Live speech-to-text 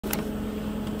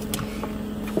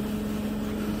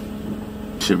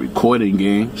Shit recording,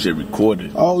 gang. Shit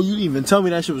recorded. Oh, you didn't even tell me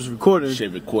that shit was recorded.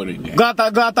 Shit recording, gang.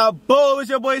 Glata, boo,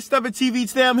 it's your boy Steppin' TV.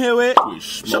 Today I'm here with...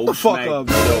 Shut the fuck up,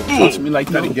 yo. Talk to me like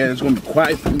that again. It's gonna be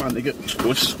quiet for my nigga.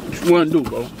 What you wanna do,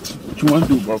 bro? What you wanna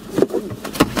do, bro?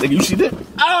 Nigga, you see that?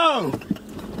 Oh!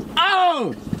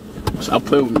 Oh! Stop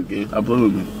playing with me, gang. Stop playing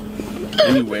with me.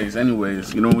 Anyways,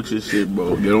 get on with your shit,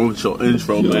 bro. Get on with your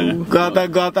intro, man.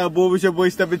 Glata, boy, it's your boy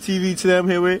Steppin' TV. Today I'm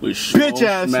here with bitch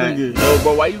ass nigga. Yo,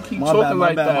 bro, why you keep talking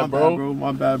like that, bro?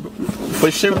 My bad, bro.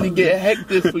 But shit really get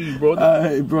hectic for you, bro.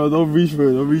 Hey, bro, don't reach for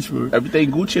it.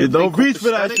 Everything Gucci. Yeah, don't reach for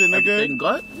that shit, nigga. Everything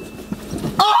gut?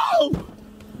 Oh!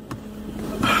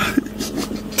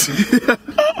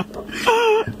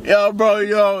 Yo,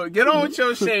 bro, get on with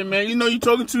your shit, man. You know you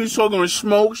talking to me, talking with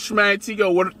Smoke, Smack,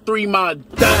 Tigo, what a 3 Mile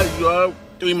Dive, yo.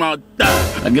 3 Mile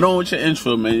Dive. Now get on with your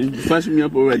intro, man. You flashing me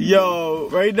up already. Yo,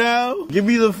 right now, give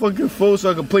me the fucking phone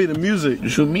so I can play the music.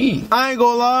 What you mean? I ain't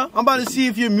gonna lie. I'm about to see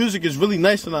if your music is really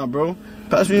nice or not, bro.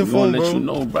 Pass me the phone, bro. Let you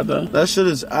know, brother. That shit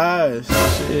is ass.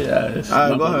 Shit ass.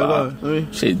 Alright, go ahead. Let me.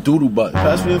 Shit doodle butt.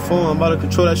 Pass me the phone. I'm about to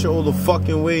control that shit all the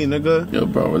fucking way, nigga. Yo,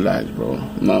 bro, relax, bro.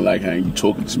 I'm not like how you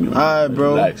talking to me. Alright,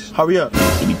 bro. Relax. Hurry up.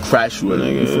 Let me crash you,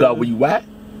 nigga. You forgot where you at?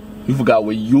 You forgot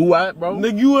where you at, bro?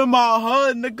 Nigga, you in my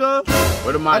hood, nigga.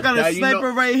 What am I? I got a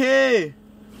sniper right here.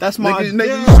 That's my dick.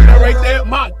 Nigga, you see that right there?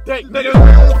 My dick, nigga.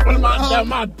 What am I?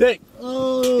 My dick.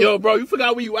 Yo, bro, you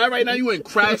forgot where you at right now? You in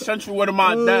Crash Central. What am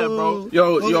I, dad, bro?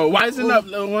 Yo, wisen up,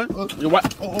 little one. Yo, what?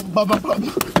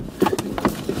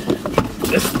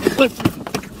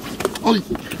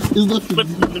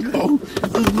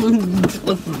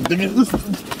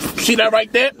 See that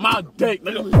right there? My dick,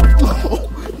 nigga.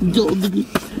 Yo, nigga.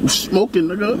 You smoking,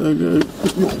 nigga.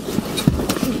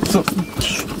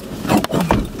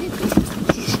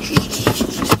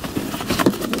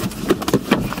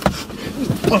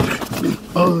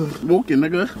 Smoking,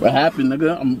 nigga. What happened,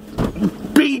 nigga? I'm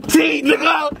BT,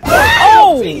 nigga.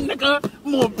 Oh, BT, nigga.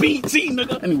 More BT,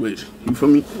 nigga. Anyways, you feel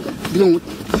me? You know what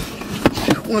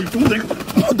you want to do, nigga?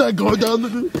 Let that go down,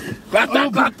 nigga.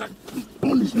 Got that.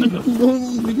 On this nigga.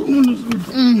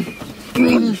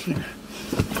 On this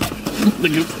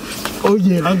nigga. Oh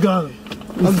yeah, I got him.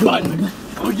 Butt, nigga.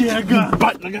 Oh yeah, I got him.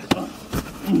 Butt, nigga.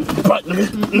 Butt, nigga.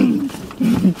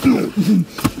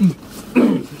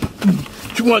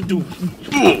 What you want to do?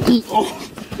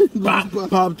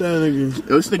 Pop that nigga.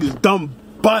 Yo, this nigga's dumb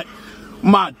butt.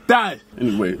 My dad.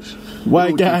 Anyways.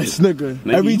 White ass nigga.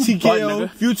 Every TKO.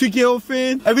 If you a TKO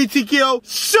fan, every TKO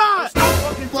shot. Stop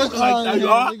fucking talking like that,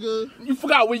 y'all. You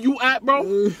forgot where you at, bro?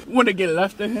 You wanna get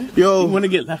left in here? Yo. You wanna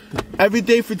get left in here? Every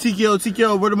day for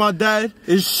TKO, word of my dad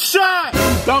is shot.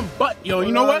 Dumb butt, yo.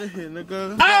 You know what? Here,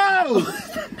 nigga.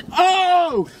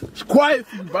 Oh! It's quiet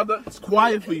for you, brother. It's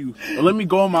quiet for you. Well, let me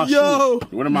go on my shoe.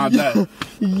 What am I dad?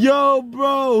 Yo,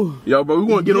 bro. Yo, bro, we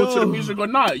gonna get onto the music or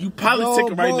not? You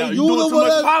politicking right now. You doing too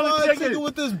much politicking.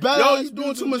 With this bad yo, you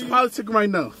doing too much politicking right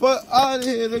now. Fuck out of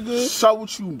here, nigga. So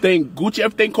what you think? Gucci,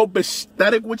 everything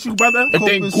copacetic with you, brother?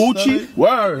 Everything Gucci?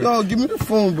 Word. Yo, give me the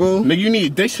phone, bro. Nigga, you need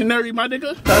a dictionary, my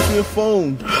nigga? Pass me your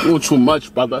phone. Doing too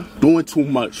much, brother. Doing too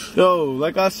much. Yo,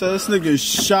 like I said, this nigga is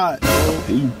shot, bro.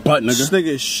 You butt, nigga. This nigga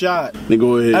is shot. Nigga,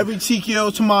 go ahead. Every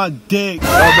TKO to my dick.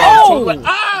 Oh!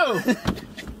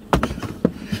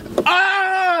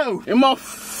 Oh! In my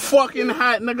fucking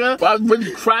hat, nigga. If I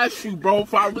really crash you, bro.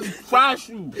 This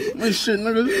shit,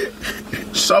 nigga.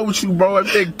 So with you, bro.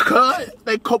 If they cut,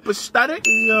 they copacetic.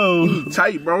 Yo.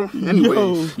 Tight, bro.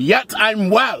 Anyways. Yet I'm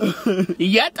well.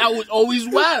 Yet I was always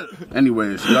well.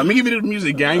 Anyways. Let me give you the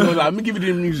music, gang. Let me give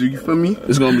you the music. You feel me?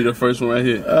 It's gonna be the first one right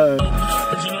here.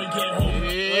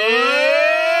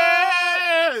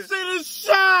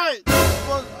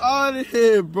 Out of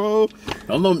here, bro.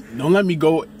 Don't let me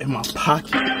go in my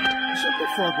pocket. Shut the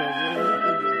fuck up, bro.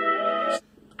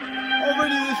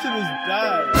 Already this shit is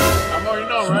bad. I'm already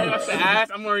know, right? That's the ass.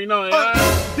 I'm already know, yeah.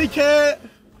 Dickhead.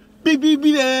 Big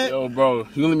that. Yo, bro, you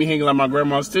gonna let me hanging like my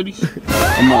grandma's titties?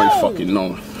 I'm already fucking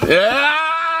knowing. Yeah.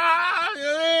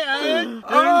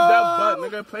 That butt,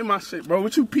 nigga. Play my shit, bro.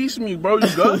 What you piece me, bro? You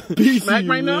good? Smack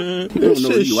right now? This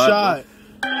shit shot.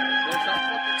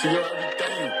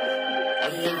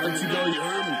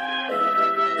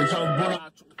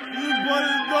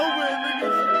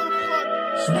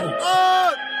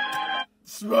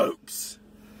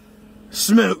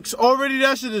 Smokes. Already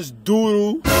that shit is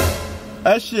doodle.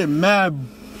 That shit mad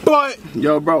butt.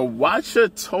 Yo, bro, watch your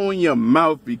tone in your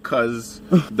mouth because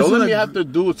don't let me have to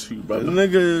do it to you, brother.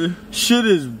 Nigga, shit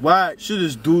is whack. Shit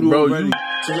is doodle bro, already.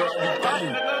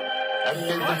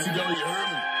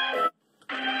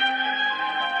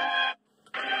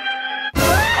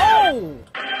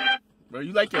 Bro,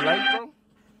 you like your life, bro?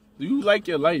 Do you like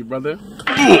your life, brother?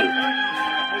 Play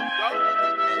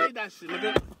that shit,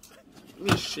 nigga.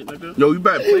 Shit, nigga. Yo, you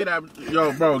better play that.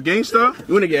 Yo, bro, gangsta,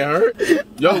 you wanna get hurt?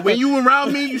 Yo, when you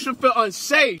around me, you should feel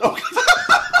unsafe. You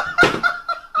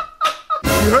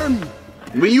heard me?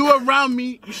 When you around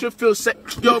me, you should feel safe.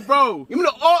 Yo, bro, give me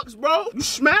the aux, bro. You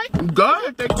smack? You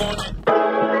good?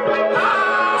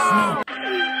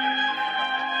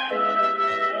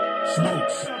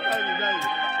 Smokes.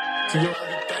 To your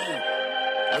everything.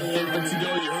 Everything to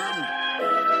your, you heard me.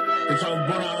 They try to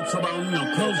burn out, talk about,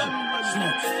 closing.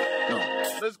 Smokes. No.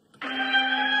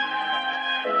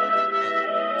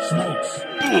 Smokes.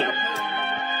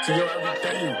 To your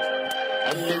everything.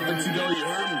 Everything to your, you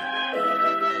heard me.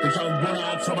 They try to burn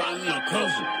out, talk about,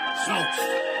 closing. Smokes.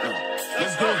 No.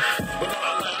 Let's go. But all I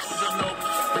like is your note.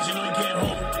 But you know you can't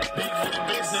hold me. Big for the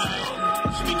big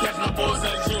side. She be catching my balls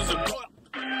like she was a goat.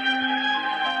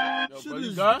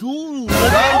 You good? Dude,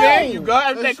 You good?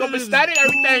 Everything copacetic?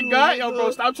 Everything good? Yo,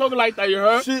 bro, stop talking like that, you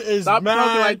heard? Shit is stop mad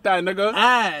talking like that, nigga.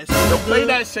 Ass. Yo, play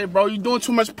that shit, bro. You doing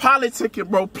too much politicking,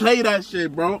 bro. Play that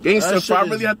shit, bro. Gangsta, if I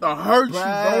really have to hurt you,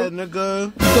 bro. Nigga.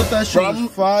 You thought that shit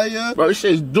was fire? Bro, this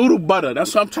shit is doodle butter.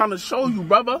 That's what I'm trying to show you,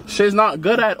 brother. Shit's not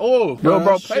good at all. Yo,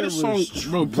 bro, play the song.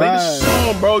 Bro, play the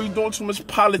song, bro. You doing too much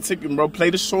politicking, bro. Play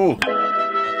the song.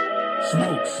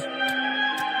 Smokes.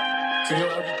 To your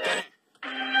everything.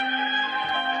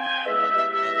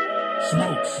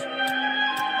 Smokes.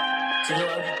 To your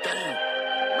everything.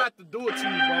 I'm about to do it to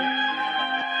you, bro.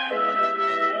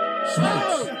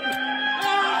 Smokes.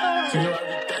 To your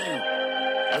everything.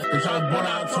 They try to burn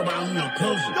out, talk about,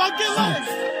 closing. Don't get lost.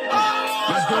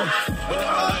 Let's go. But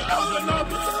all I was a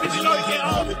number. And you know you can't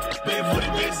hold me. Big booty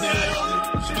bitch, they ain't on me.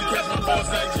 She be catching my balls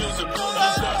like she was a goon.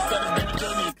 I start studying baby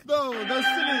journey. No, that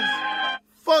shit is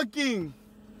fucking.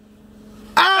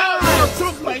 Don't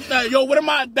talk like that. Yo, what am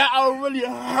I? That I really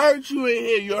hurt you in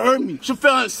here. You heard me. You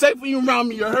feel unsafe when you around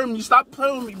me. You heard me. Stop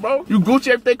playing with me, bro. You Gucci,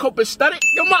 everything copacetic?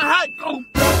 Yo, my hat go.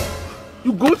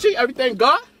 You Gucci, everything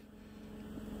good?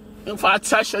 If I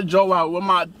touch your jaw out with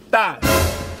my thigh,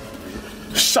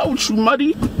 shout you,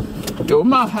 muddy. Yo, where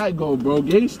my hat go, bro?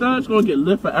 Gangsta, it's gonna get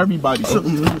lit for everybody. Sure,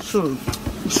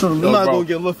 we're not gonna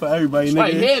get lit for everybody, nigga.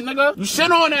 Right here, nigga. You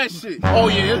sit on that shit. Oh,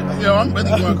 yeah. Yo, I'm really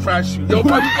gonna crash you. Yo,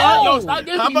 bro, you got, yo, stop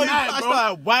getting me mad, bro.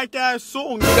 That whack ass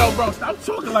song. Yo, bro, stop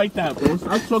talking like that, bro.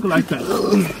 Stop talking like that.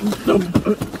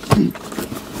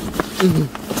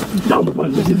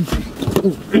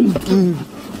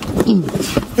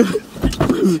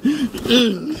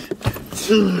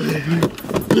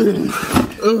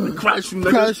 Crash you, nigga.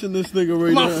 Crashing this nigga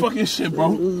right now. My fucking shit, bro.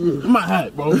 My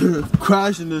hat, bro.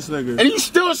 Crashing this nigga. And you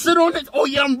still sit on it? Oh,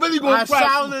 yeah, I'm really gonna crash you. I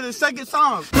sounded the second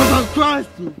time. I crashed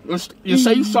you. You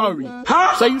say you sorry.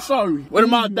 Huh? Say you sorry. What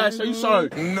about that? Say you sorry.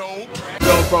 No.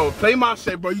 Yo, bro, play my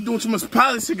shit, bro. You doing too much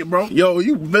politicking, bro. Yo,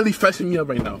 you really fessing me up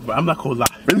right now, bro. I'm not gonna lie.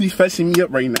 Really fessing me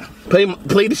up right now.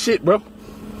 Play the shit, bro.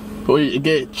 Or it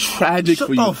get tragic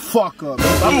for you. Shut the fuck up.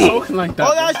 Stop talking like that.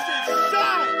 Oh, that shit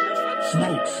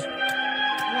Smokes.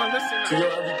 You wanna listen To your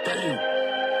everything.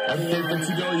 Everything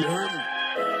to your, you heard me.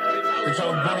 They try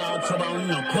to burn out, talk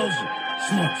about, closing.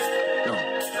 Smokes. No.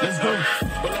 Let's go.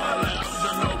 But all I like is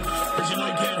your note. But you know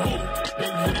you can't hold me.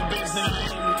 Big booty bitch, they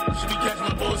ain't on me. She be catching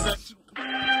my balls like she.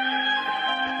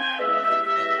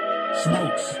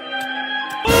 Smokes.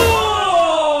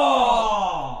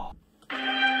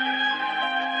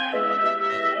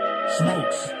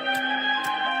 Smokes.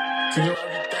 To your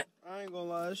everything. I ain't gonna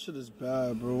lie, this shit is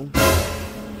bad, bro.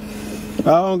 I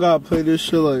don't gotta play this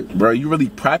shit like. Bro, you really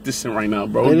practicing right now,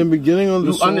 bro. In the beginning of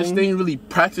the song. You understand you really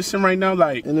practicing right now?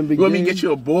 Like, in the you want me to beginning get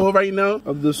you a ball right now?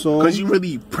 Of the song. Cause you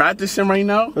really practicing right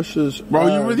now? That shit's bro,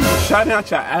 you really shouting out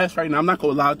your ass right now. I'm not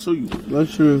gonna lie to you. That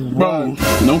shit is bro,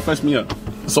 don't fess me up.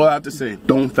 That's all I have to say.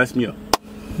 Don't fess me up.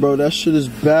 Bro, that shit is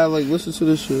bad. Like, listen to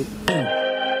this shit.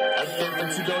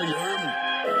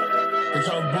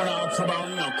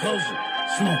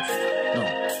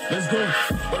 Let's go.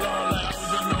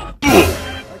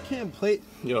 I can't play.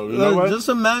 Yo, you know what? Just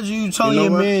imagine you telling your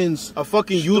mans a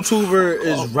fucking YouTuber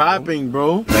is rapping,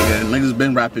 bro. Niggas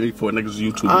been rapping before niggas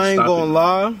YouTubers. I ain't gonna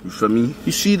lie. You feel me?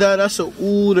 You see that? That's a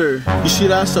ooder. You see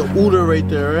that's a ooder right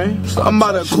there, right? I'm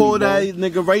about to call that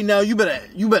nigga right now. You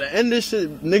better end this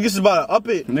shit. Niggas is about to up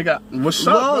it. Nigga, what's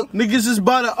up, bro? Niggas is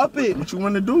about to up it. What you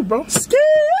wanna do, bro? Skill!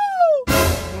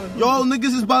 Yo,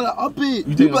 niggas is about to up it.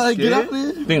 You better get out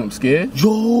there. You think I'm scared?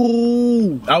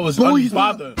 Yo! I was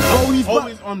unbothered. Bro, he's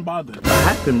always unbothered. What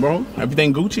happened, bro?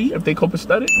 Everything Gucci? Everything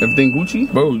copacetic? Everything Gucci?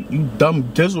 Bro, you dumb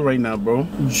dizzle right now, bro.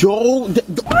 Yo!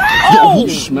 Oh!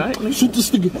 Smack, nigga. Shoot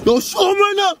this nigga. Yo, shoot him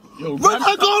right now! Yo, right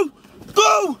now, go!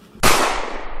 Go!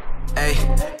 Hey.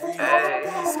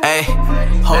 Ayy,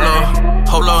 hold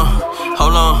on.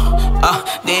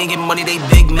 They ain't getting money, they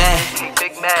big mad.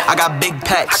 I got big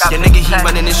packs. Your nigga, he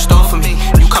running this store for me.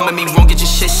 You come at me wrong, get your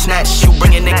shit snatched. You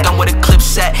bring your nigga down where the clip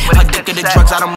set. Addicted to drugs, I don't